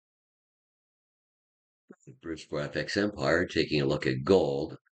Bruce for FXEmpire, taking a look at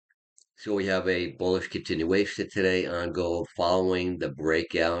gold. So we have a bullish continuation today on gold following the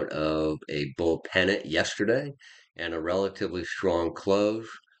breakout of a bull pennant yesterday and a relatively strong close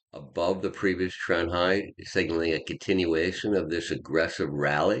above the previous trend high, signaling a continuation of this aggressive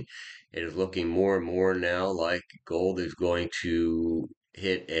rally. It is looking more and more now like gold is going to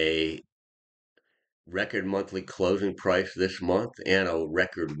hit a record monthly closing price this month and a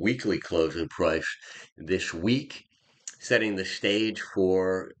record weekly closing price this week, setting the stage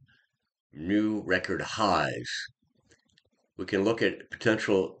for new record highs. We can look at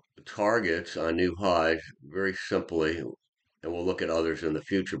potential targets on new highs very simply, and we'll look at others in the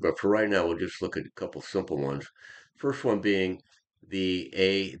future. But for right now, we'll just look at a couple simple ones. First one being the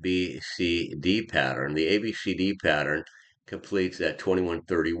ABCD pattern. The ABCD pattern completes at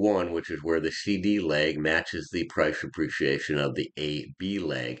 2131, which is where the CD leg matches the price appreciation of the AB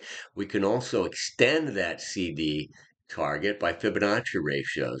leg. We can also extend that CD target by Fibonacci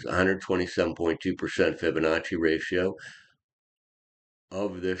ratios, 127.2% Fibonacci ratio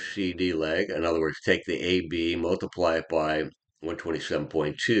of this CD leg. In other words, take the AB, multiply it by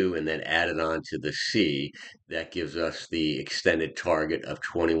 127.2, and then add it on to the C. That gives us the extended target of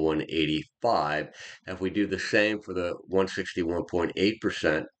 2185. If we do the same for the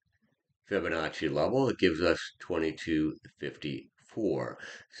 161.8% Fibonacci level, it gives us 2254.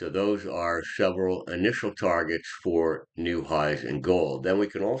 So those are several initial targets for new highs in gold. Then we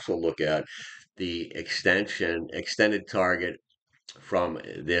can also look at the extended target from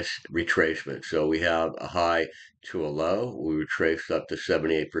this retracement. So we have a high to a low. We retraced up to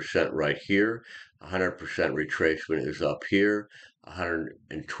 78% right here. 100% retracement is up here.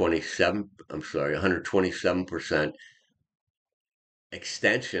 127%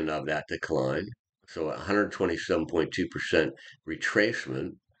 extension of that decline. So 127.2%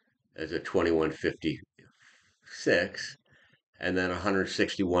 retracement is at 2156, and then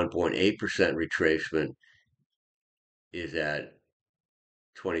 161.8% retracement is at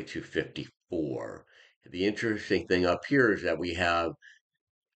 2254. The interesting thing up here is that we have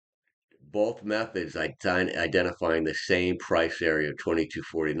both methods identifying the same price area of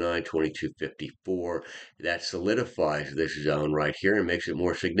 2249, 2254. That solidifies this zone right here and makes it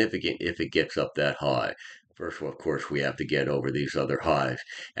more significant if it gets up that high. First of all, of course, we have to get over these other highs.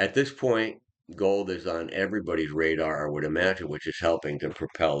 At this point, gold is on everybody's radar, I would imagine, which is helping to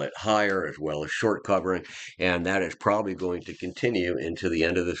propel it higher as well as short covering. And that is probably going to continue into the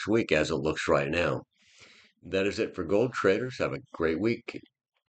end of this week as it looks right now. That is it for gold traders. Have a great week.